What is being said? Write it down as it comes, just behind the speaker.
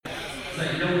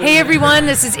Hey everyone,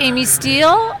 this is Amy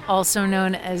Steele, also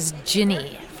known as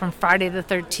Ginny from Friday the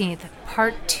 13th,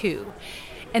 Part 2.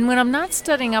 And when I'm not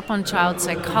studying up on child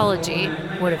psychology,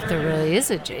 what if there really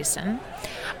is a Jason?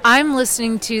 I'm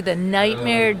listening to the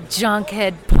Nightmare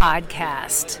Junkhead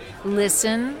podcast.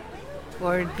 Listen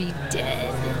or be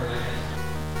dead.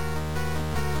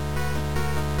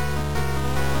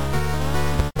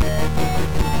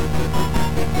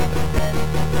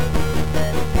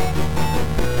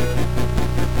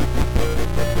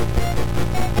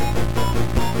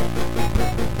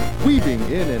 Weaving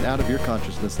in and out of your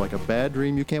consciousness like a bad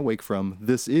dream you can't wake from,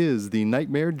 this is the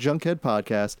Nightmare Junkhead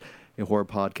Podcast, a horror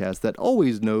podcast that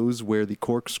always knows where the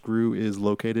corkscrew is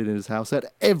located in his house at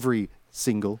every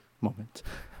single moment.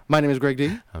 My name is Greg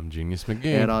D. I'm Genius McGee.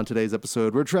 And on today's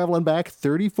episode, we're traveling back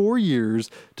 34 years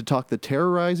to talk the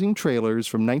terrorizing trailers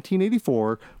from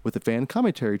 1984 with a fan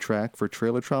commentary track for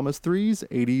Trailer Traumas 3's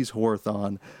 80s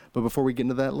Horror-thon. But before we get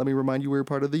into that, let me remind you we're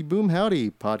part of the Boom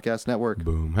Howdy podcast network.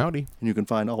 Boom howdy. And you can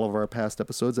find all of our past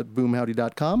episodes at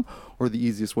boomhowdy.com, or the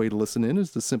easiest way to listen in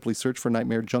is to simply search for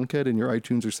Nightmare Junkhead in your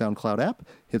iTunes or SoundCloud app,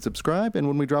 hit subscribe, and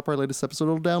when we drop our latest episode,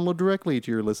 it'll download directly to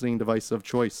your listening device of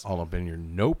choice. All up in your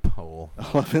nope hole.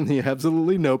 All up in the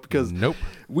absolutely nope, because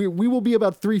we will be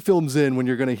about 3 films in when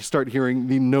you're going to start hearing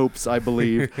the nopes, I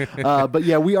believe. But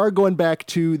yeah, we are going back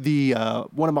to the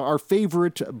one of our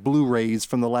favorite Blu-rays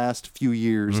from the last few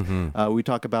years. Mm-hmm. We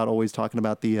always talking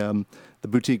about the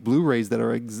boutique Blu-rays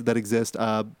that exist.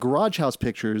 Garage House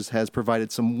Pictures has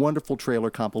provided some wonderful trailer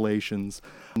compilations.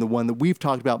 And the one that we've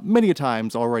talked about many a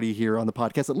times already here on the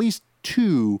podcast, at least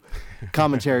 2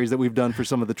 commentaries that we've done for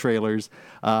some of the trailers.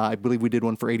 I believe we did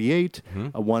one for 88,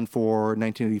 one for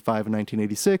 1985 and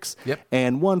 1986,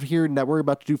 and one here that we're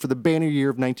about to do for the banner year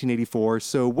of 1984.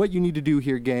 So what you need to do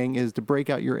here, gang, is to break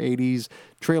out your 80s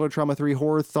Trailer Trauma 3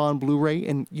 Horror-thon Blu-ray.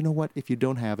 And you know what? If you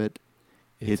don't have it,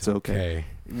 it's okay.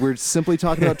 We're simply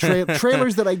talking about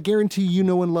trailers that I guarantee you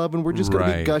know and love, and we're just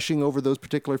going to be gushing over those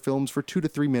particular films for 2 to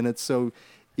 3 minutes. So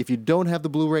if you don't have the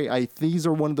Blu-ray, these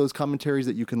are one of those commentaries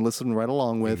that you can listen right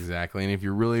along with. Exactly. And if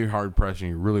you're really hard-pressed and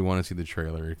you really want to see the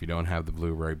trailer, if you don't have the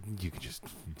Blu-ray, you can just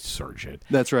search it.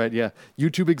 That's right, yeah.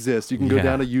 YouTube exists. You can go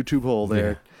down a YouTube hole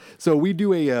there. Yeah. So we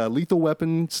do a Lethal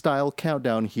Weapon-style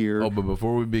countdown here. Oh, but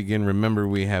before we begin, remember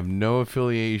we have no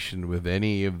affiliation with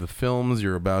any of the films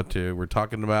we're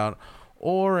talking about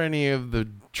or any of the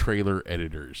trailer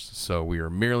editors. So we are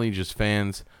merely just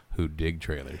fans who dig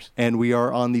trailers. And we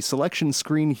are on the selection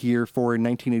screen here for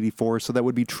 1984, so that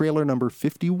would be trailer number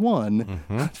 51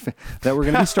 that we're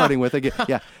going to be starting with. Again,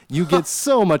 yeah, you get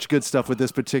so much good stuff with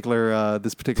this particular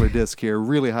disc here.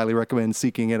 Really highly recommend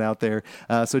seeking it out there.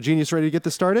 So, Genius, ready to get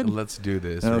this started? Let's do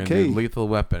this. Okay. We're gonna do Lethal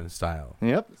Weapon style.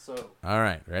 Yep. All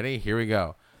right, ready? Here we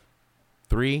go.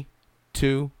 3,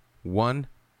 2, 1,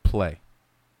 play.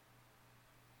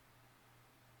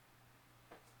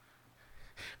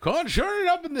 Concerning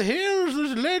up in the hills,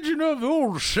 there's a legend of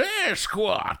old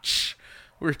Sasquatch.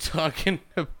 We're talking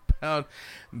about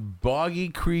Boggy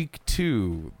Creek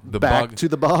 2. Back to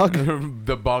the bog?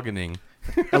 The boggening.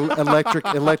 Electric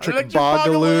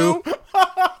Bogaloo.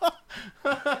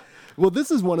 Well,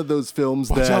 this is one of those films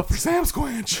Watch out for Sam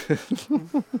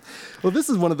Squanch. Well, this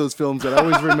is one of those films that I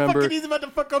always remember. He's about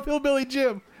to fuck up Hillbilly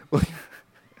Jim.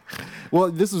 Well,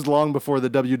 this was long before the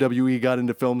WWE got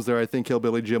into films there. I think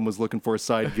Hillbilly Jim was looking for a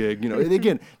side gig. And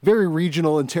again, very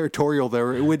regional and territorial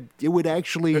there. It would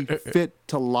actually fit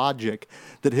to logic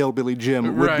that Hillbilly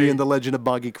Jim would be in The Legend of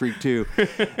Boggy Creek 2.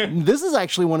 This is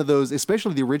actually one of those,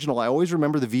 especially the original. I always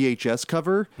remember the VHS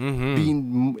cover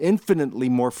being infinitely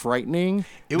more frightening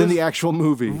than the actual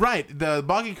movie. Right. The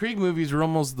Boggy Creek movies were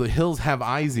almost the Hills Have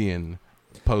Eyesian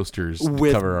posters,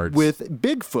 with cover arts. With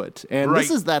Bigfoot. And this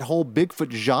is that whole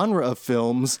Bigfoot genre of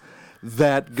films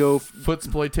that go...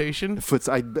 Footsploitation?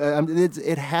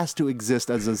 It has to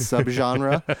exist as a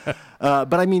subgenre.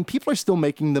 But I mean, people are still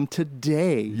making them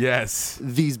today. Yes.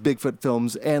 These Bigfoot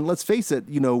films. And let's face it,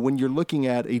 when you're looking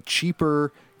at a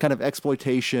cheaper kind of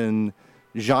exploitation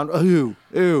genre...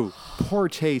 Ooh, poor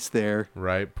taste there.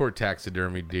 Right. Poor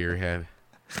taxidermy deer head.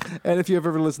 And if you've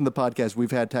ever listened to the podcast,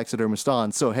 we've had taxidermists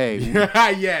on. So, hey,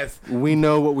 yes, we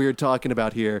know what we're talking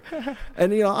about here.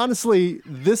 And, honestly,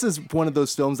 this is one of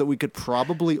those films that we could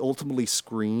probably ultimately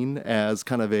screen as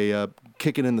kind of a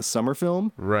kick-it in the summer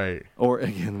film. Right. Or,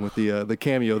 again, with the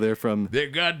cameo there from...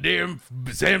 That goddamn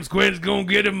Sam Squint's gonna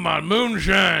get him my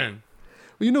moonshine.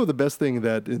 Well, the best thing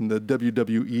that in the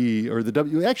WWE,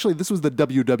 or actually, this was the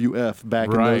WWF back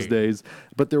in those days,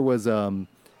 but there was...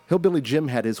 Hillbilly Jim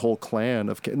had his whole clan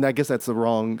of, and I guess that's the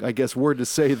wrong, word to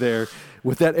say there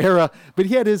with that era. But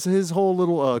he had his whole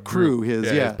little crew,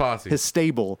 his posse, his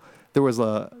stable There was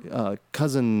a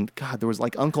cousin. God, there was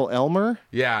like Uncle Elmer.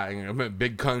 Yeah,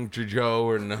 Big Country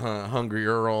Joe and Hungry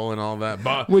Earl and all that.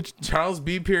 But Which Charles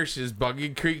B. Pierce's Buggy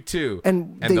Creek 2.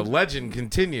 And the legend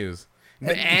continues.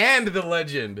 And the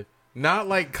legend. Not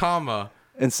like comma.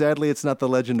 And sadly, it's not the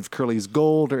Legend of Curly's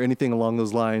Gold or anything along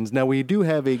those lines. Now, we do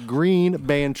have a Green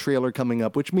Band trailer coming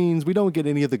up, which means we don't get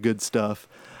any of the good stuff.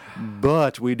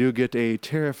 But we do get a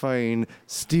terrifying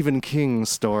Stephen King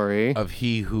story. Of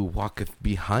He Who Walketh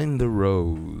Behind the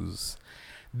Rose.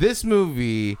 This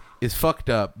movie is fucked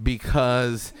up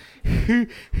because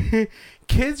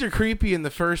kids are creepy in the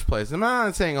first place. I'm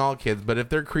not saying all kids, but if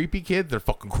they're creepy kids, they're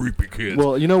fucking creepy kids.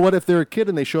 Well, you know what? If they're a kid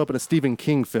and they show up in a Stephen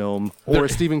King film or a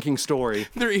Stephen King story,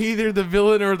 they're either the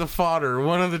villain or the fodder,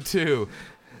 one of the two.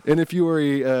 And if you are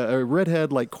a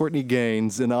redhead like Courtney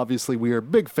Gaines, and obviously we are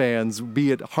big fans,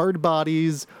 be it Hard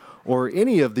Bodies or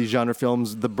any of these genre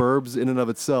films, The Burbs in and of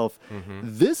itself,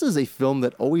 this is a film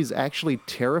that always actually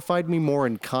terrified me more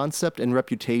in concept and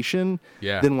reputation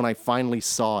than when I finally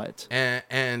saw it.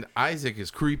 And Isaac is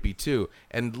creepy too.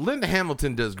 And Linda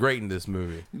Hamilton does great in this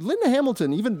movie. Linda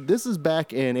Hamilton, even this is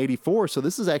back in '84, so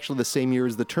this is actually the same year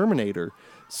as The Terminator.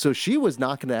 So she was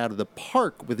knocking it out of the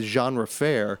park with genre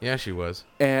fare. Yeah, she was.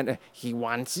 And he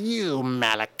wants you,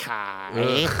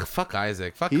 Malachi. Ugh, fuck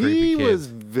Isaac. Fuck creepy kids. He was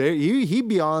he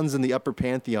beyonds in the upper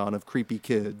pantheon of creepy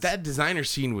kids. That designer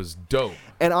scene was dope.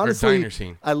 And honestly, diner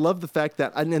scene. I love the fact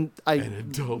that an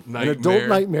adult nightmare. An adult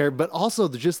nightmare, but also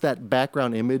just that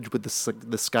background image with the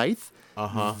scythe.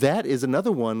 That is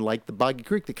another one like the Boggy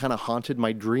Creek that kind of haunted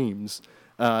my dreams.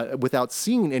 Without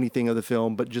seeing anything of the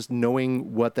film, but just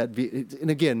knowing what that...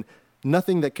 And again,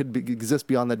 nothing that could exist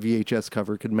beyond that VHS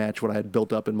cover could match what I had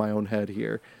built up in my own head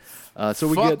here. So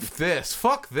we Fuck this.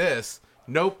 Fuck this.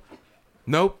 Nope.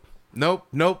 You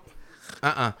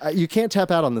can't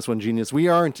tap out on this one, Genius. We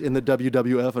aren't in the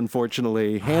WWF,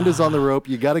 unfortunately. Hand is on the rope.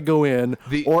 You got to go in.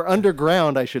 Or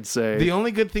underground, I should say. The only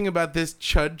good thing about this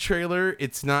Chud trailer,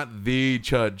 it's not the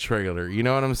Chud trailer. You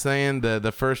know what I'm saying?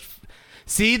 The first...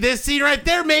 See this scene right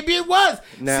there? Maybe it was.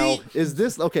 Now, is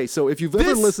this okay? So, if you've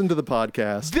ever listened to the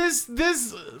podcast,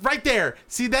 this right there.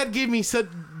 See, that gave me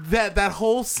that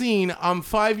whole scene. I'm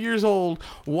 5 years old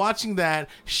watching that,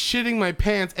 shitting my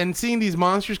pants, and seeing these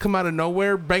monsters come out of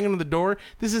nowhere, banging on the door.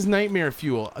 This is nightmare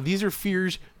fuel. These are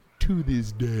fears to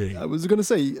this day. I was going to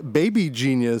say, Baby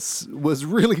Genius was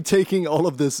really taking all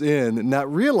of this in,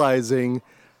 not realizing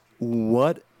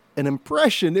what an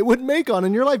impression it would make on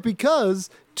in your life, because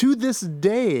to this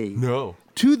day,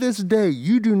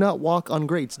 you do not walk on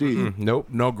grates, do you? Nope,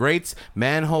 no grates,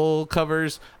 manhole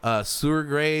covers, sewer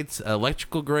grates,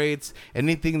 electrical grates,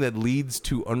 anything that leads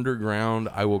to underground,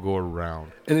 I will go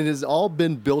around. And it has all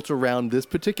been built around this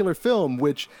particular film,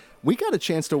 which we got a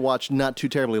chance to watch not too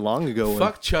terribly long ago.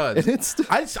 Fuck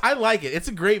Chud. I like it. It's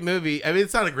a great movie. I mean,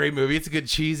 it's not a great movie. It's a good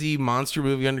cheesy monster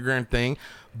movie underground thing.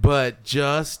 But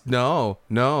just no.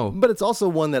 But it's also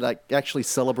one that actually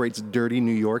celebrates dirty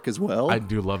New York as well. I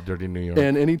do love dirty New York.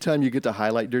 And anytime you get to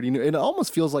highlight dirty New York, it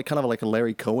almost feels like kind of like a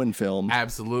Larry Cohen film.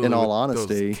 Absolutely. In all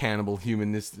honesty. Those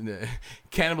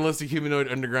cannibalistic humanoid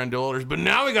underground dollars. But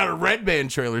now we got a Red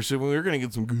Band trailer, so we're going to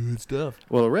get some good stuff.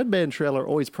 Well, a Red Band trailer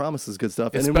always promises good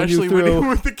stuff. Especially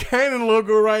with the Canon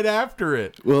logo right after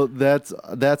it. Well, that's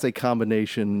a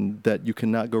combination that you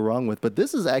cannot go wrong with. But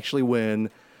this is actually when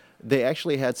they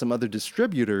actually had some other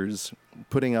distributors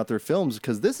putting out their films,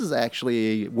 because this is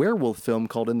actually a werewolf film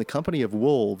called In the Company of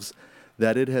Wolves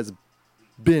that it has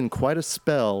been quite a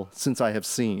spell since I have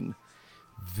seen.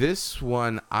 This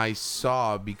one I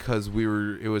saw because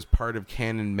it was part of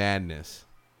Canon Madness.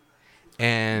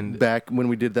 And back when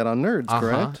we did that on Nerds,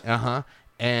 correct?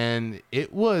 And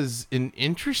it was an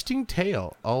interesting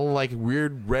tale. All like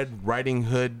weird Red Riding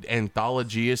Hood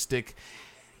anthologyistic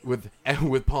with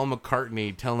Paul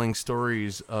McCartney telling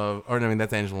stories of,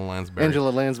 that's Angela Lansbury.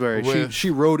 Angela Lansbury. She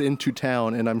rode into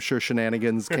town, and I'm sure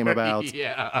shenanigans came about.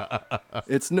 Yeah.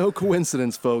 It's no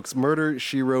coincidence, folks. Murder,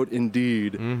 She Wrote,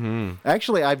 indeed.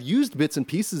 Actually, I've used bits and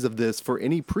pieces of this for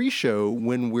any pre-show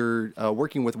when we're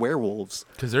working with werewolves.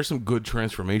 Because there's some good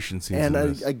transformation scenes and in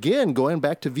this. Again, going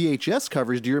back to VHS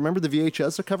covers, do you remember the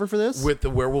VHS cover for this? With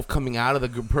the werewolf coming out of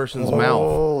the person's mouth.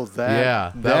 Oh,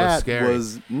 that was scary. That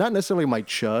was not necessarily my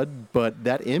chud, but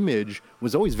that image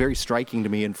was always very striking to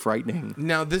me and frightening.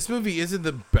 Now, this movie isn't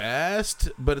the best,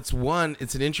 but it's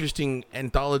an interesting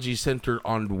anthology centered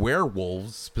on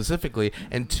werewolves specifically,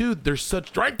 and two, there's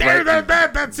such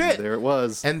that's it. There it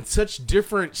was. And such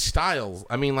different styles.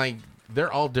 I mean, like,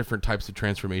 they're all different types of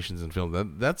transformations in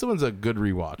film. That's the one's a good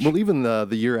rewatch. Well, even the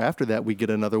year after that, we get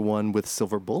another one with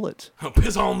Silver Bullet.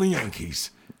 Piss on the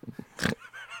Yankees.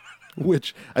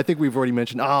 Which I think we've already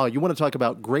mentioned. Oh, you want to talk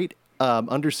about great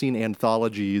underseen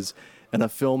anthologies and a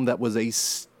film that was a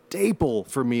staple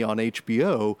for me on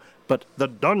HBO, but The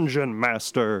Dungeon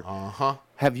Master.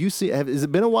 Have you seen? Has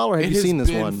it been a while, or have you seen this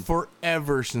one? It has been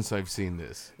forever since I've seen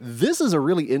this. This is a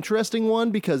really interesting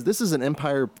one because this is an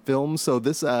Empire film, so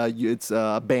this it's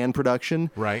a band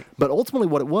production, right? But ultimately,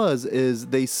 what it was is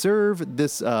they serve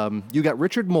this. You got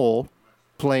Richard Mole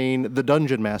playing the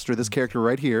Dungeon Master, this character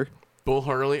right here, Bull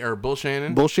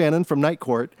Shannon. Bull Shannon from Night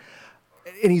Court,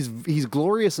 and he's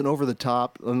glorious and over the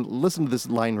top. And listen to this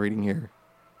line reading here.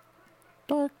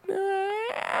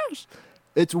 Darkness.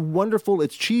 It's wonderful.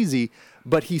 It's cheesy,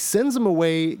 but he sends him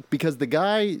away because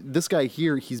this guy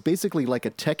here, he's basically like a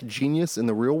tech genius in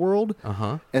the real world.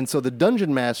 And so the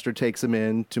Dungeon Master takes him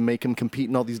in to make him compete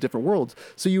in all these different worlds.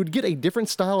 So you would get a different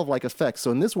style of like effects.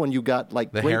 So in this one, you got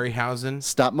like the Harryhausen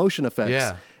stop motion effects.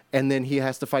 Yeah. And then he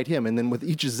has to fight him. And then with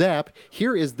each zap,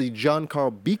 here is the John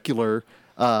Carl Buechler.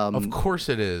 Of course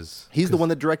it is. He's the one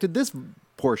that directed this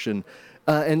portion.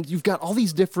 And you've got all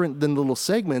these different little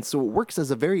segments, so it works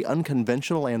as a very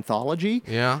unconventional anthology.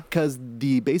 Yeah. Because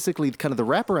basically kind of the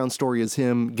wraparound story is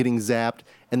him getting zapped,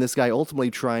 and this guy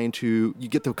ultimately trying to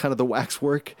get the kind of the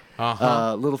waxwork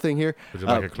little thing here. Would you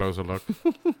like a closer look?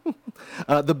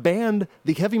 The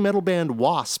heavy metal band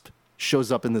Wasp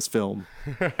shows up in this film.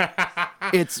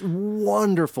 It's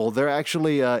wonderful. They're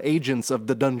actually agents of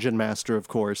the Dungeon Master, of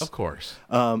course. Of course.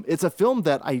 It's a film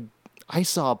that I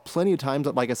saw plenty of times,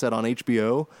 like I said, on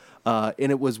HBO,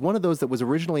 and it was one of those that was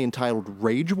originally entitled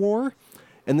Rage War,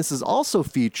 and this is also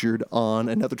featured on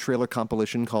another trailer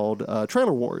compilation called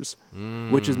Trailer Wars,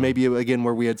 which is maybe, again,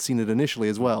 where we had seen it initially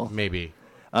as well. Maybe.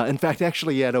 In fact,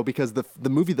 actually, yeah, no, because the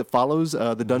movie that follows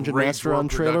the Dungeon Rage Master War on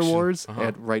Trailer Production. Wars,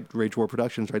 Rage War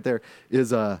Productions right there,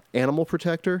 is Animal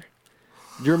Protector.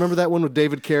 Do you remember that one with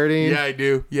David Carradine? Yeah, I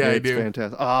do. Yeah, I do. It's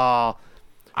fantastic. Ah.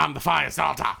 I'm the fire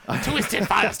starter. Twisted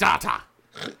fire starter.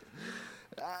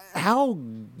 How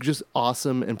just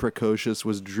awesome and precocious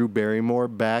was Drew Barrymore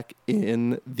back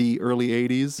in the early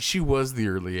 80s? She was the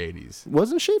early 80s.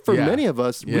 Wasn't she? For many of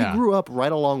us, Yeah. we grew up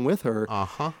right along with her.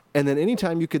 Uh-huh. And then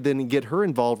anytime you could then get her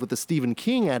involved with the Stephen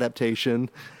King adaptation,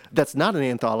 that's not an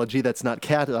anthology, that's not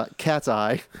Cat's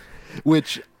Eye,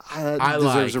 which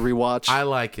deserves a rewatch. I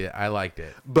like it. I liked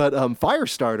it. But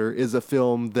Firestarter is a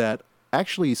film that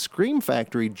actually Scream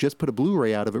Factory just put a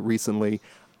Blu-ray out of it recently.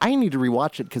 I need to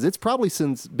rewatch it because it's probably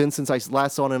been since I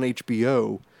last saw it on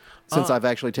HBO since I've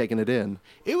actually taken it in.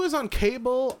 It was on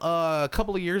cable a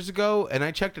couple of years ago, and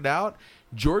I checked it out.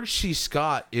 George C.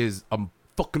 Scott is a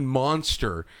fucking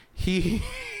monster.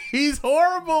 He's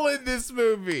horrible in this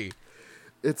movie.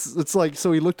 It's like,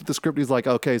 so he looked at the script. He's like,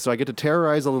 okay, so I get to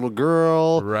terrorize a little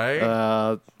girl.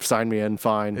 Right. Sign me in.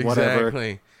 Fine. Whatever.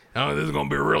 Exactly. Oh, this is going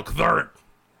to be real cathartic.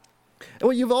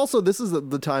 Well, you've also, this is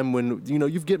the time when,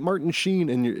 you get Martin Sheen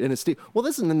in a Steve. Well,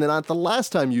 this is not the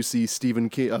last time you see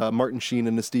Martin Sheen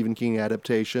in a Stephen King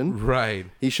adaptation. Right.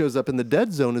 He shows up in The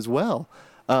Dead Zone as well.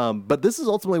 But this is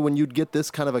ultimately when you'd get this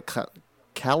kind of a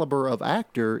caliber of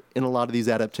actor in a lot of these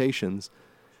adaptations.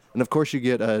 And of course you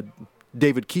get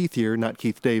David Keith here, not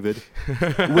Keith David,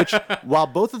 which, while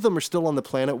both of them are still on the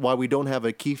planet, why we don't have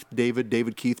a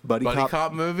David Keith buddy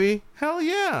cop movie? Hell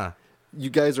yeah. You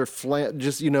guys are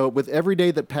just, with every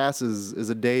day that passes is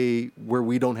a day where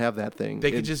we don't have that thing.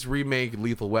 They could just remake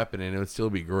Lethal Weapon and it would still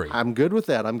be great. I'm good with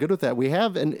that. We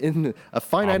have in a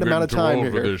finite amount of time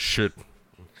here. This shit.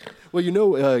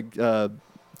 Well,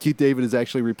 Keith David is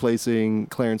actually replacing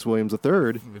Clarence Williams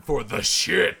III. For the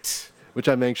shit. Which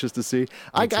I'm anxious to see.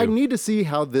 I need to see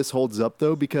how this holds up,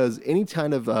 though, because any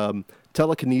kind of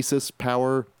telekinesis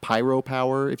power, pyro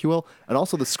power, if you will, and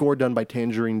also the score done by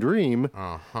Tangerine Dream,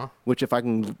 which if I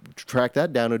can track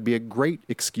that down, it would be a great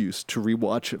excuse to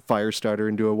rewatch Firestarter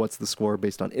and do a what's the score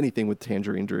based on anything with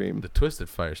Tangerine Dream. The Twisted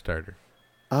Firestarter.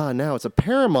 Now it's a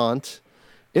Paramount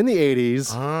in the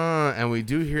 80s. And we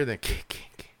do hear the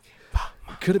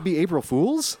Could it be April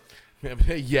Fool's?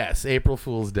 Yes, April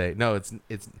Fool's Day. No, it's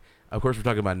of course we're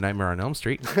talking about Nightmare on Elm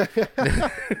Street.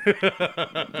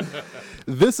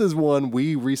 This is one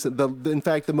in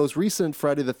fact, the most recent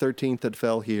Friday the 13th that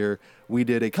fell here, we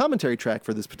did a commentary track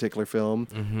for this particular film,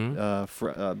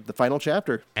 for the final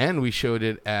chapter. And we showed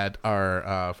it at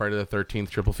our Friday the 13th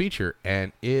triple feature,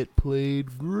 and it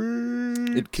played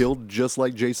great. It killed just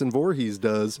like Jason Voorhees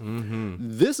does.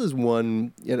 This is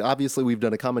one, and obviously we've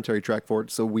done a commentary track for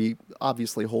it, so we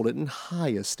obviously hold it in high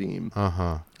esteem.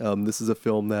 This is a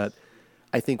film that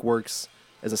I think works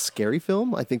as a scary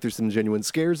film. I think there's some genuine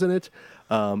scares in it.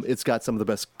 It's got some of the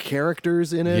best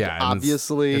characters in it. Yeah,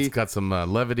 obviously. It's got some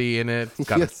levity in it.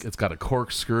 It's got a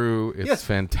corkscrew. It's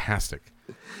fantastic.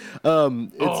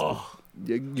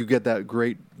 You get that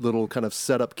great little kind of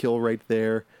setup kill right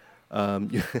there.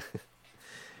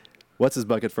 What's his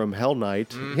bucket from Hell Knight?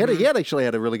 Mm-hmm. He had actually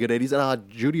had a really good 80s. And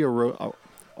Judy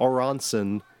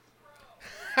Aronson.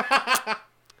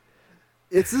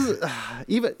 It's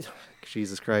even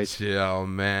Jesus Christ. Oh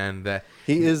man, that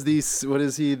he is the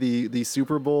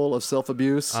Super Bowl of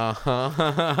self-abuse.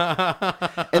 uh-huh.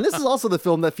 And this is also the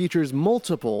film that features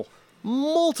multiple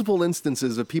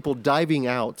instances of people diving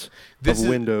out This of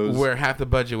windows. is where half the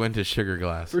budget went to Sugar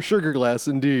Glass. For Sugar Glass,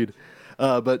 indeed.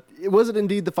 But was it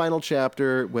indeed the final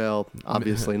chapter? Well,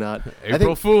 obviously not.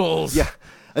 April Fools. Yeah,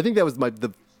 I think that was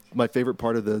my favorite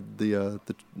part of the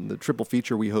triple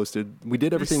feature we hosted. We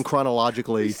did everything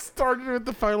chronologically. We started with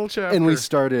the final chapter. And we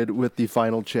started with the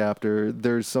final chapter.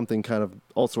 There's something kind of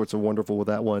all sorts of wonderful with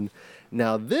that one.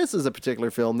 Now, this is a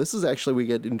particular film. This is actually, we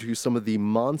get into some of the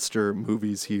monster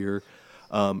movies here.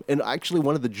 And actually,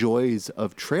 one of the joys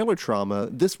of Trailer Trauma,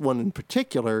 this one in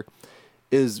particular,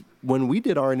 is when we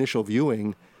did our initial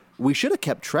viewing, we should have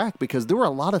kept track because there were a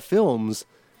lot of films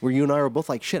where you and I were both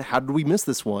like, shit, how did we miss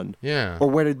this one? Yeah. Or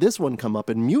where did this one come up?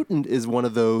 And Mutant is one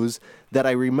of those that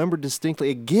I remember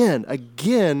distinctly.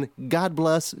 Again, God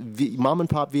bless mom and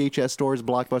pop VHS stores,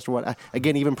 Blockbuster.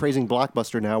 Again, even praising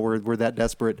Blockbuster now. We're that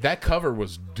desperate. That cover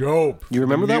was dope. You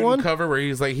remember that one? Cover where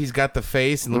he's got the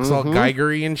face and looks all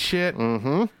Geigery and shit.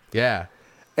 Mm-hmm. Yeah.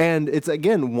 And it's,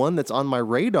 again, one that's on my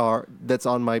radar, that's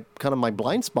on my kind of my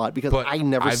blind spot because I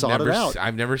never sought it out.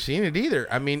 I've never seen it either.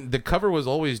 I mean, the cover was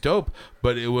always dope,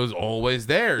 but it was always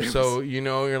there. So,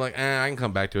 you're like, I can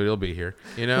come back to it. It'll be here,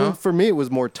 Well, for me, it was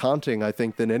more taunting, I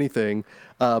think, than anything.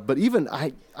 But even,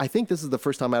 I think this is the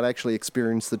first time I'd actually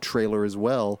experienced the trailer as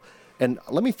well. And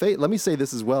let me say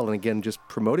this as well, and again, just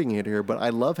promoting it here, but I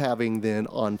love having then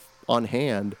on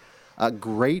hand a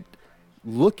great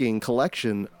looking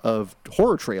collection of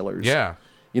horror trailers. Yeah.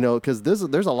 Because there's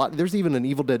a lot. There's even an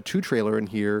Evil Dead 2 trailer in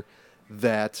here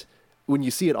that when you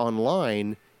see it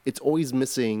online, it's always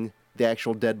missing the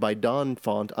actual Dead by Dawn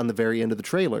font on the very end of the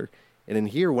trailer. And in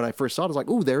here, when I first saw it, I was like,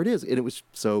 "Ooh, there it is!" And it was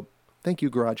so. Thank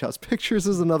you, Garage House Pictures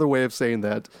is another way of saying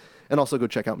that. And also go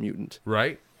check out Mutant.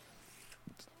 Right.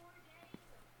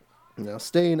 Now,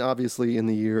 staying obviously in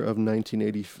the year of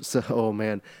 1980. So, oh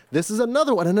man, this is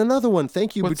another one and another one.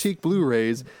 Thank you, Boutique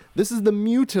Blu-rays. This is The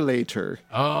Mutilator.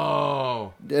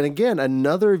 Oh. And again,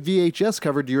 another VHS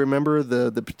cover. Do you remember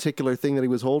the particular thing that he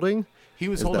was holding? He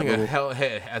was holding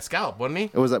a scalp, wasn't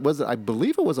he? It was I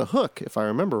believe it was a hook, if I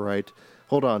remember right.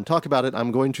 Hold on, talk about it.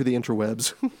 I'm going to the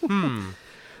interwebs.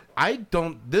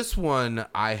 This one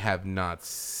I have not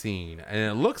seen,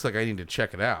 and it looks like I need to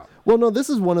check it out. Well, no, this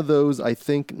is one of those, I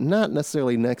think, not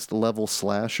necessarily next level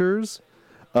slashers,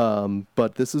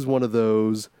 but this is one of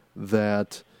those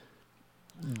that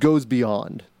goes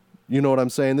beyond. You know what I'm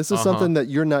saying? This is something that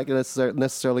you're not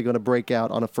necessarily going to break out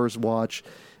on a first watch,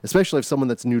 especially if someone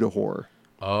that's new to horror.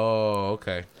 Oh,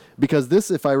 okay. Because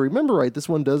this, if I remember right, this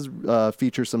one does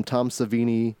feature some Tom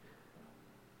Savini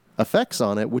effects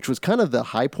on it, which was kind of the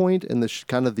high point and the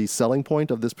kind of the selling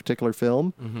point of this particular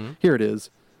film. Mm-hmm. Here it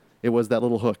is. It was that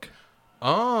little hook.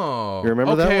 Oh. You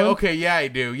remember that one? Okay, yeah, I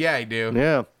do.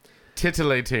 Yeah.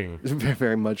 Titillating.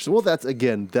 Very much. Well,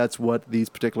 that's what these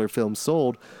particular films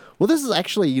sold. Well, this is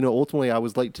actually, ultimately I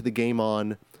was late to the game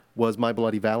on was My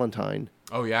Bloody Valentine.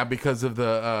 Oh, yeah, because of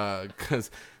because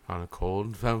on a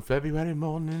cold February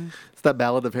morning. It's that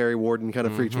Ballad of Harry Warden kind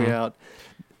of freaked me out.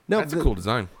 No, that's a cool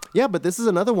design. Yeah, but this is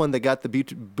another one that got the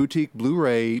boutique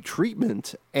Blu-ray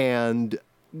treatment, and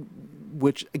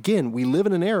which, again, we live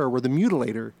in an era where the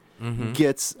Mutilator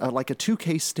gets like a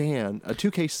 2K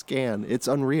scan. It's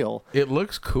unreal. It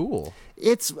looks cool.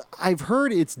 I've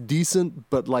heard it's decent,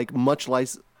 but like much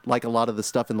like a lot of the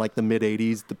stuff in like the mid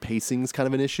 80s, the pacing's kind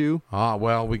of an issue. Ah,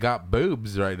 well, we got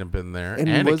boobs right up in there and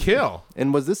a kill.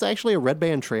 And was this actually a red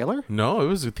band trailer?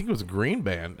 No, I think it was a green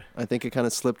band. I think it kind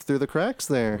of slipped through the cracks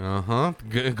there.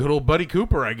 Good old Buddy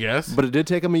Cooper, I guess. But it did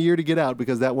take him a year to get out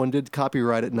because that one did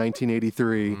copyright it in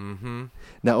 1983. Mm-hmm.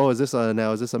 Now, is this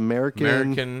American?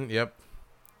 American, yep.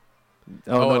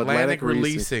 Oh, no, Atlantic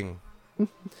Releasing.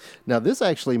 Now, this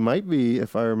actually might be,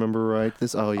 if I remember right.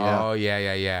 Oh,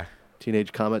 yeah.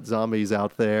 Teenage Comet Zombies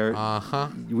out there.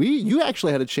 You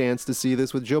actually had a chance to see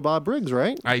this with Joe Bob Briggs,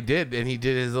 right? I did, and he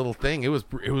did his little thing. It was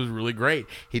really great.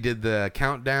 He did the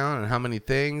countdown and how many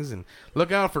things, and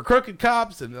look out for crooked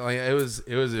cops, and it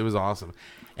was awesome.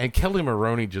 And Kelly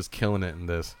Maroney just killing it in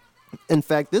this. In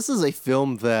fact, this is a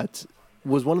film that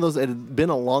was one of those. It had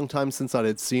been a long time since I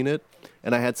had seen it,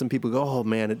 and I had some people go, "Oh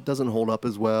man, it doesn't hold up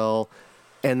as well."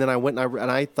 And then I went and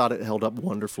I thought it held up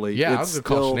wonderfully. Yeah, I was going to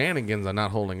call shenanigans on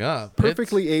not holding up.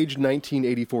 Perfectly aged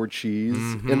 1984 cheese,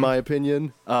 in my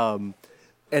opinion.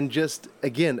 And just,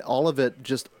 again, all of it,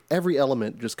 just every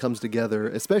element just comes together,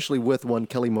 especially with one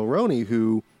Kelly Mulroney,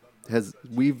 who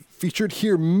we've featured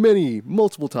here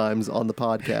multiple times on the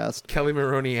podcast. Kelly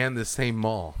Mulroney and the same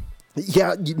mall.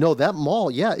 Yeah, that mall,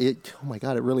 yeah, oh my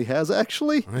God, it really has,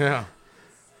 actually. Yeah.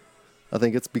 I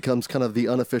think it becomes kind of the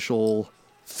unofficial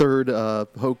third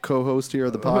co-host here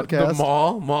of the podcast. The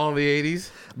mall of the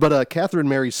 80s. But Catherine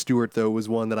Mary Stewart, though, was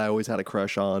one that I always had a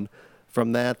crush on.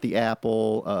 From that, The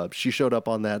Apple, she showed up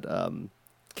on that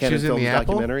Canon Films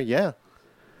documentary. Yeah.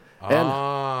 And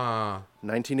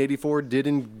 1984 did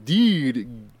indeed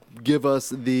give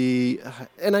us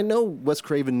and I know Wes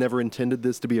Craven never intended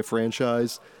this to be a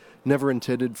franchise, never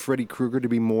intended Freddy Krueger to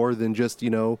be more than just,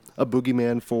 a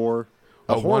boogeyman for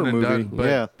a horror movie. Done, but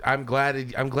yeah. I'm glad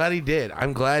he did.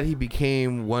 I'm glad he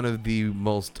became one of the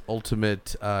most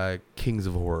ultimate kings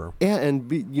of horror. Yeah,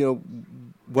 and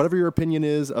whatever your opinion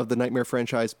is of the Nightmare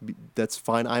franchise, that's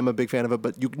fine. I'm a big fan of it,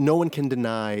 but no one can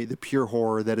deny the pure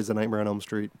horror that is A Nightmare on Elm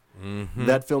Street. Mm-hmm.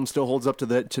 That film still holds up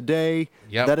to today.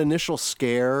 Yep. That initial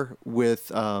scare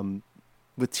with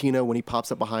Tina when he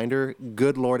pops up behind her,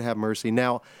 good Lord have mercy.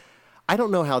 Now, I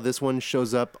don't know how this one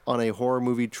shows up on a horror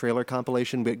movie trailer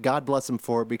compilation, but God bless him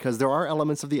for it, because there are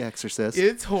elements of The Exorcist.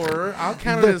 It's horror. I'll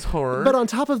count it as horror. But on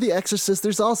top of The Exorcist,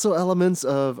 there's also elements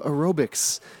of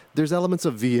aerobics. There's elements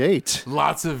of V8.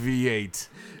 Lots of V8.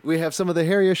 We have some of the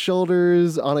hairiest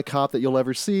shoulders on a cop that you'll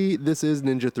ever see. This is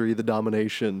Ninja 3, The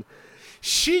Domination.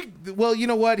 Well, you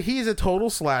know what? He's a total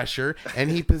slasher,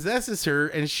 and he possesses her,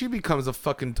 and she becomes a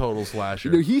fucking total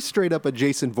slasher. He's straight up a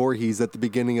Jason Voorhees at the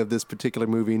beginning of this particular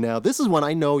movie. Now, this is one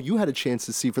I know you had a chance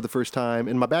to see for the first time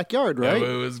in my backyard, right?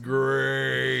 Oh, it was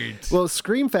great. Well,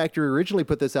 Scream Factory originally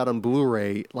put this out on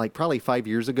Blu-ray, probably 5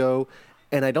 years ago,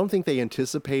 and I don't think they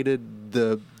anticipated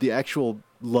the actual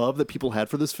love that people had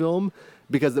for this film,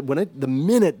 because the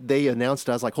minute they announced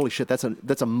it, I was like, holy shit, that's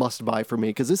a must-buy for me,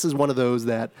 because this is one of those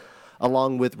that,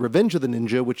 along with Revenge of the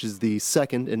Ninja, which is the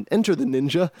second, and Enter the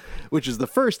Ninja, which is the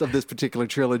first of this particular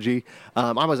trilogy,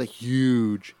 I was a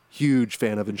huge, huge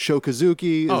fan of. And Sho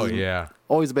Kosugi. Oh, yeah.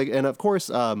 Always a big... And, of course,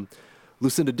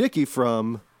 Lucinda Dickey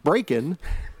from Breakin'.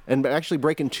 And actually,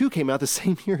 Breakin' 2 came out the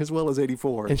same year as well as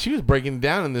 84. And she was breaking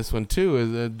down in this one,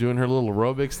 too, doing her little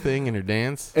aerobics thing and her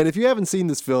dance. And if you haven't seen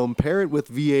this film, pair it with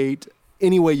V8...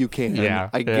 any way you can.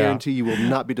 I guarantee you will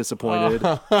not be disappointed.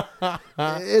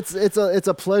 It's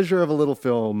a pleasure of a little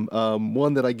film.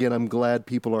 One that, again, I'm glad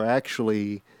people are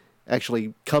actually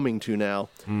coming to now.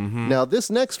 Mm-hmm. Now, this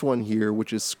next one here,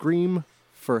 which is Scream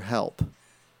for Help.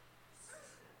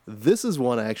 This is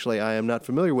one, actually, I am not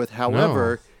familiar with.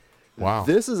 However, Wow.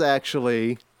 This is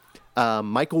actually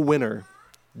Michael Winner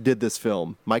did this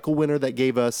film. Michael Winner that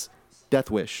gave us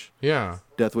Death Wish. Yeah.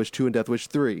 Death Wish 2 and Death Wish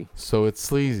 3. So it's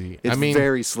sleazy. It's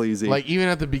very sleazy. Like, even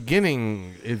at the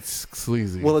beginning, it's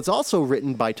sleazy. Well, it's also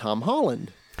written by Tom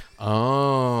Holland.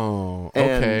 Oh,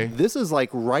 okay. And this is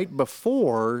right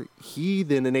before he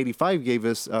then in 85 gave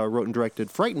us, wrote and directed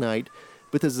Fright Night,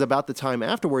 but this is about the time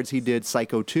afterwards he did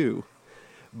Psycho 2.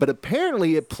 But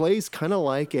apparently it plays kind of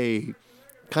like a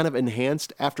kind of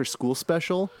enhanced after-school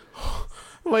special.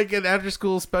 Like an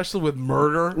after-school special with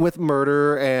murder? With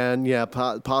murder and,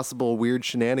 possible weird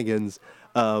shenanigans.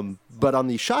 But on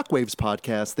the Shockwaves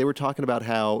podcast, they were talking about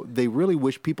how they really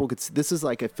wish people could see. This is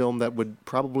like a film that would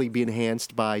probably be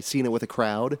enhanced by seeing it with a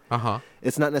crowd. Uh-huh.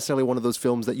 It's not necessarily one of those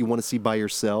films that you want to see by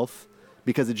yourself,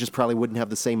 because it just probably wouldn't have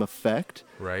the same effect.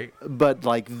 Right. But,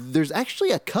 there's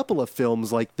actually a couple of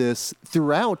films like this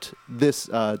throughout this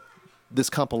this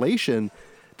compilation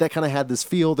that kind of had this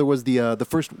feel. There was the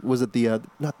first, was it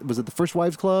the First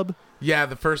Wives Club? Yeah,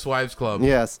 the First Wives Club.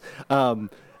 Yes.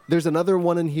 There's another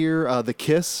one in here, The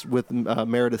Kiss with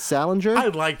Meredith Salinger. I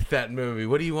liked that movie.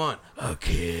 What do you want? A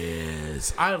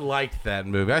kiss. I liked that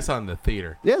movie. I saw it in the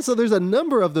theater. Yeah, so there's a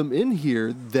number of them in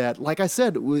here that, like I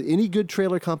said, any good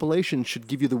trailer compilation should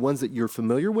give you the ones that you're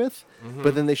familiar with,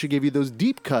 but then they should give you those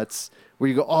deep cuts where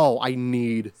you go, oh, I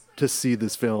need to see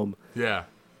this film. Yeah.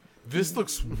 This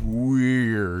looks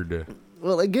weird.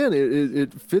 Well, again,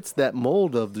 it fits that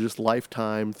mold of just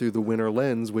Lifetime through the Winner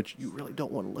lens, which you really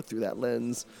don't want to look through that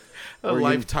lens. A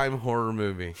Lifetime horror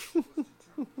movie.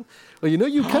 Well,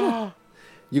 you kind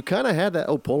of had that.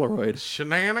 Oh, Polaroid.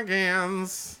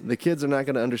 Shenanigans. The kids are not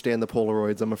going to understand the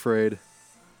Polaroids, I'm afraid.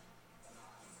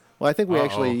 Well, I think we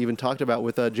actually even talked about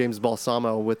with James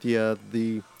Balsamo with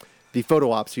the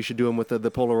photo ops. You should do them with the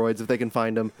Polaroids if they can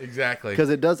find them. Exactly. Because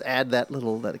it does add that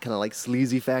kind of like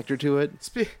sleazy factor to it.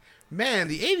 Man,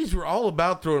 the 80s were all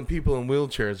about throwing people in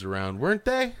wheelchairs around, weren't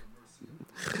they?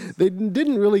 They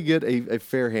didn't really get a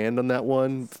fair hand on that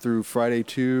one through Friday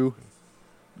 2.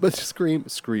 But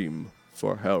Scream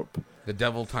for Help. The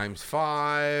Devil Times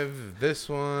 5, this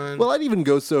one. Well, I'd even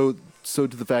go so to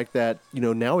the fact that,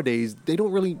 nowadays they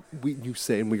don't really, you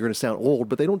say, and we're going to sound old,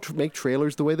 but they don't make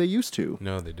trailers the way they used to.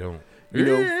 No, they don't.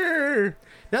 You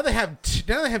Now they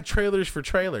have trailers for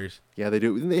trailers. Yeah, they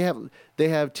do. They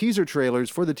have teaser trailers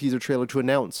for the teaser trailer to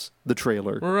announce the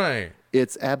trailer. Right.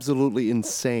 It's absolutely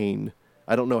insane.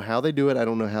 I don't know how they do it. I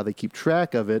don't know how they keep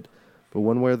track of it, but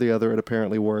one way or the other, it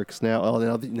apparently works.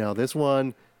 Now this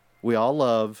one we all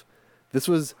love. This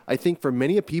was, I think, for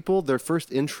many people, their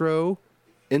first intro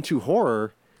into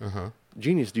horror.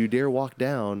 Genius, do you dare walk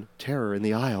down Terror in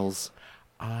the Aisles?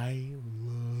 I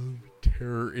love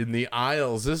Terror in the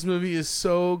Aisles. This movie is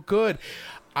so good.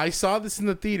 I saw this in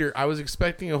the theater. I was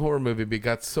expecting a horror movie, but it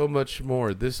got so much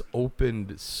more. This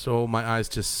opened my eyes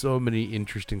to so many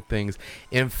interesting things.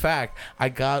 In fact, I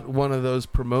got one of those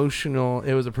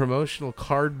it was a promotional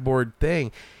cardboard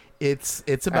thing. It's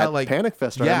about At like Panic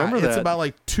Fest. I remember that. It's about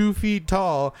like 2 feet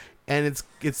tall, and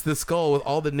it's the skull with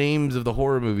all the names of the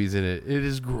horror movies in it. It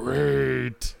is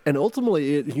great. And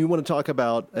ultimately, you want to talk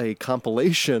about a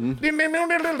compilation.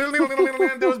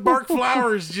 Those bark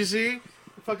flowers, did you see?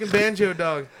 Fucking banjo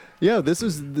dog. Yeah, this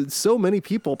is so many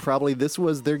people. Probably this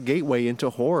was their gateway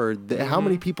into horror. How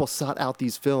many people sought out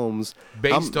these films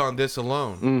based on this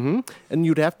alone? And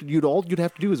all you'd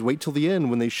have to do is wait till the end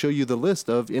when they show you the list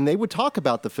and they would talk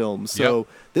about the films. So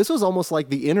This was almost like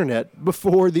the internet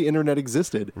before the internet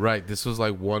existed. Right. This was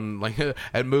like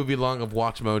a movie long of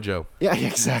Watch Mojo. Yeah,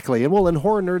 exactly. And and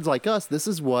horror nerds like us, this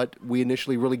is what we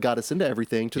initially really got us into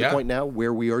everything to the point now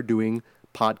where we are doing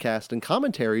podcast and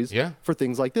commentaries for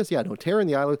things like this. Yeah, no, Terror in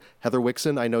the Island. Heather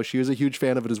Wixon, I know she was a huge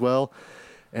fan of it as well.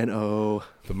 And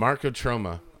the Mark of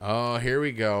Troma. Oh, here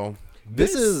we go.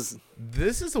 This is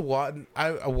a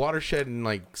watershed in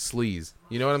like sleaze.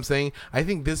 You know what I'm saying? I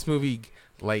think this movie,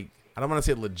 like, I don't want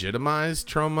to say legitimized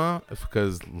Troma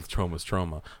because Troma's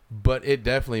Troma, but it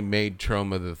definitely made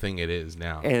Troma the thing it is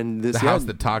now. And this the house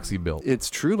that Toxie built. It's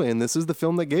truly, and this is the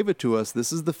film that gave it to us.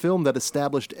 This is the film that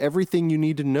established everything you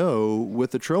need to know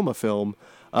with the Troma film.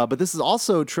 But this is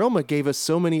also, Troma gave us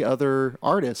so many other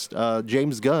artists.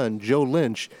 James Gunn, Joe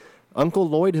Lynch, Uncle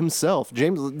Lloyd himself,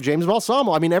 James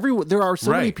Balsamo. I mean, there are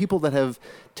so many people that have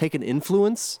taken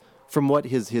influence from what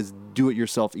his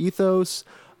do-it-yourself ethos.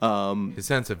 His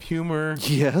sense of humor.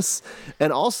 Yes.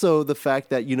 And also the fact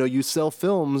that, you sell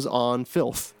films on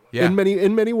filth. Yeah. In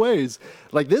many ways.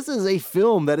 Like, this is a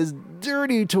film that is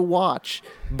dirty to watch,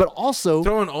 but also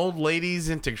throwing old ladies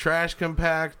into trash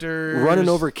compactors, running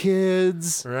over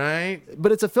kids. Right.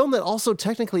 But it's a film that also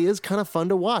technically is kind of fun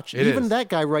to watch. Even that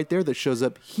guy right there that shows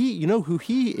up, you know who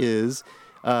he is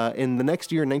in the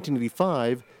next year in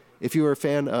 1985. If you were a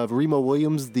fan of Remo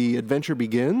Williams' The Adventure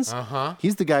Begins,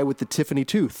 he's the guy with the Tiffany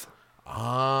tooth.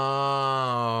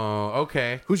 Oh,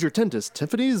 okay. Who's your dentist?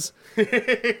 Tiffany's?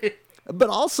 But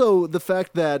also the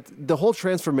fact that the whole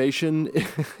transformation,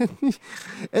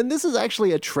 and this is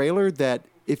actually a trailer that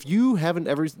if you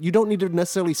you don't need to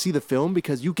necessarily see the film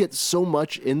because you get so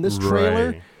much in this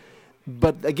trailer. Right.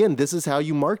 But again, this is how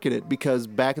you market it, because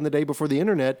back in the day before the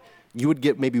internet, you would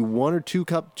get maybe one or two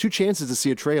chances to see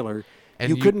a trailer. And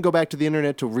you couldn't go back to the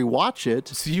internet to rewatch it.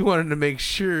 So you wanted to make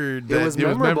sure that it was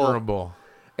memorable.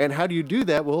 And how do you do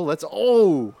that? Well, that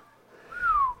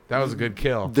was a good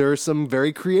kill. There's some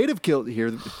very creative kill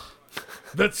here.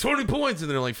 That's 20 points,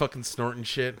 and they're like fucking snorting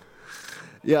shit.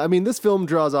 Yeah, I mean, this film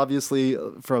draws obviously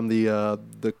from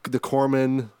the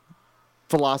Corman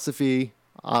philosophy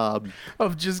of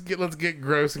let's get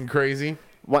gross and crazy.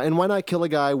 Why not kill a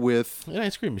guy with an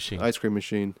ice cream machine? Ice cream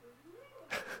machine.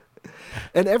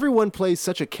 And everyone plays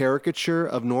such a caricature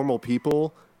of normal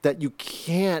people that you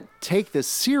can't take this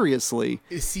seriously.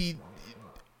 See,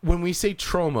 when we say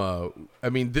Troma, I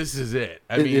mean, this is it.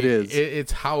 It is.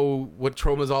 It's what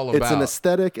Troma is all about. It's an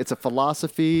aesthetic. It's a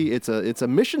philosophy. It's a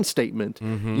mission statement.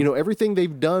 Mm-hmm. Everything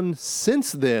they've done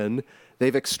since then,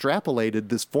 they've extrapolated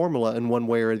this formula in one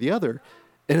way or the other.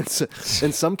 And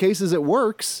in some cases it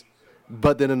works,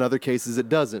 but then in other cases it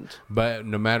doesn't. But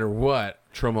no matter what,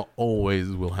 Troma always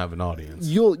will have an audience.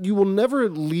 You will never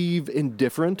leave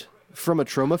indifferent from a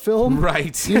Troma film.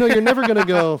 Right. You're never going to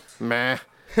go, meh.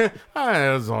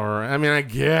 That's all right. I mean, I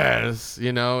guess, this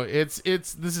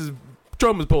is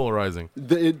Troma's polarizing.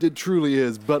 It truly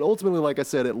is. But ultimately, like I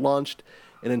said, it launched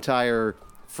an entire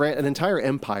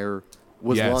empire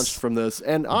was launched from this.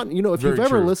 And if you've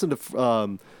ever listened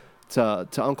to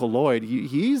Uncle Lloyd,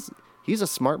 he's a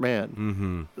smart man.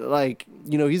 Mm-hmm. Like,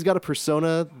 he's got a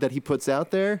persona that he puts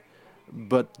out there,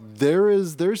 but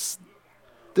there's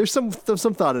some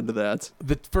thought into that.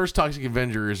 The first Toxic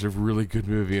Avenger is a really good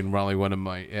movie and probably one of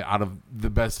out of the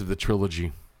best of the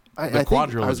trilogy. I was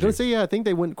quadrilogy. going to say, yeah, I think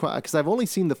they went because I've only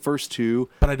seen the first two.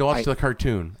 But I watched the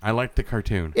cartoon. I liked the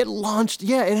cartoon. It launched, it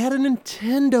had a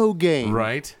Nintendo game.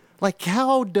 Right? Like,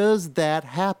 how does that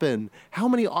happen? How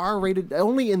many R-rated,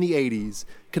 only in the 80s,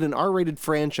 could an R-rated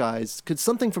franchise, could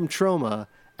something from Troma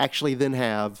actually then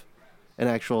have an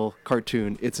actual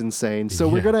cartoon? It's insane. So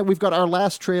we've got our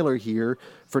last trailer here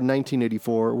for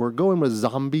 1984. We're going with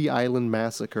Zombie Island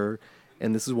Massacre,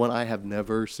 and this is one I have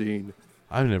never seen.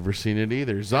 I've never seen it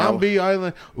either. Zombie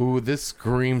Island. Ooh, this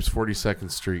screams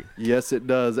 42nd Street. Yes, it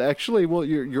does. Actually, well,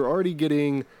 you're already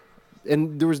getting,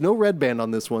 and there was no red band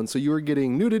on this one, so you were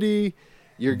getting nudity.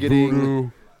 You're getting Voodoo.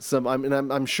 some.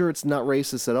 I'm sure it's not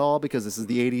racist at all because this is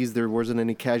the 80s. There wasn't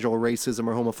any casual racism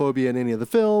or homophobia in any of the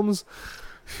films.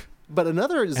 But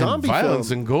another zombie and violence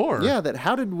film, and gore. Yeah, that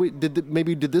how did we did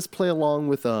this play along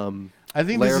with I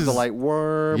think Lair this of the is- Light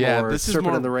Worm or this is Serpent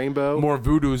more, and the Rainbow? More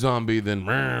voodoo zombie than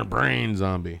brain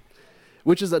zombie.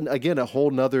 Which is, again, a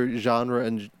whole nother genre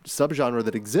and subgenre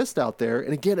that exists out there.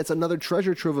 And again, it's another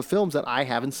treasure trove of films that I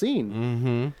haven't seen.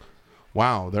 Mm-hmm.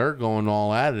 Wow, they're going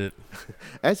all at it.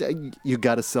 You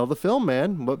got to sell the film,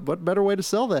 man. What better way to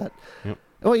sell that? Yep.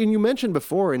 Oh, and you mentioned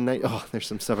before there's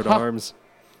some severed arms.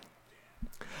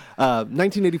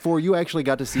 1984, you actually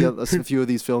got to see a few of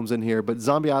these films in here, but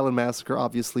Zombie Island Massacre,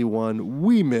 obviously one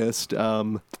we missed.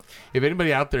 If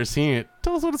anybody out there seeing it,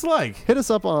 tell us what it's like. Hit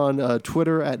us up on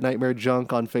Twitter at Nightmare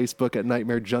Junk, on Facebook at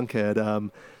Nightmare Junkhead.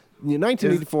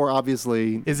 1984,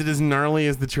 obviously. Is it as gnarly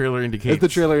as the trailer indicates? As the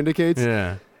trailer indicates?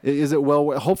 Yeah. Is it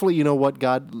well? Hopefully, you know what,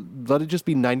 God, let it just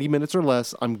be 90 minutes or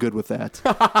less. I'm good with that.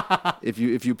 If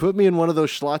you put me in one of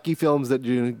those schlocky films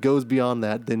that goes beyond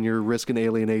that, then you're risking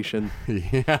alienation.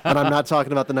 Yeah. And I'm not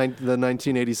talking about the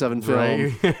 1987 film.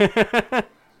 Right.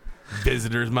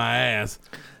 Visitors, my ass.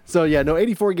 So yeah, no,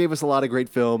 84 gave us a lot of great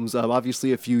films.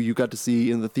 Obviously, a few you got to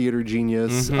see in the Theater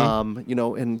Genius.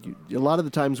 Mm-hmm. And a lot of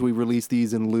the times we release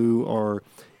these in lieu or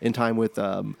in time with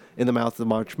In the Mouth of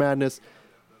March Madness.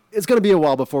 It's going to be a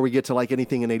while before we get to like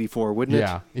anything in 84, wouldn't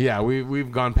it? Yeah,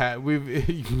 we've gone past,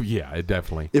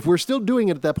 definitely. If we're still doing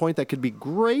it at that point, that could be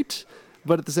great,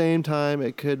 but at the same time,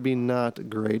 it could be not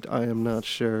great. I am not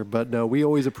sure. But no, we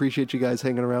always appreciate you guys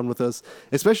hanging around with us,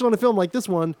 especially on a film like this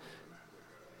one.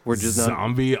 We're just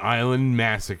Zombie Island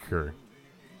Massacre.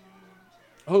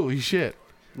 Holy shit.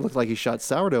 Looked like he shot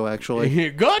sourdough, actually.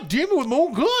 God damn it, with my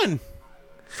own gun.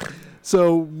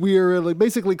 So we're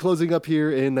basically closing up here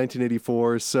in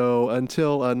 1984. So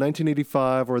until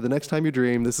 1985 or the next time you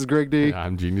dream, this is Greg D.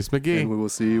 I'm Genius McGee. And we will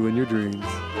see you in your dreams.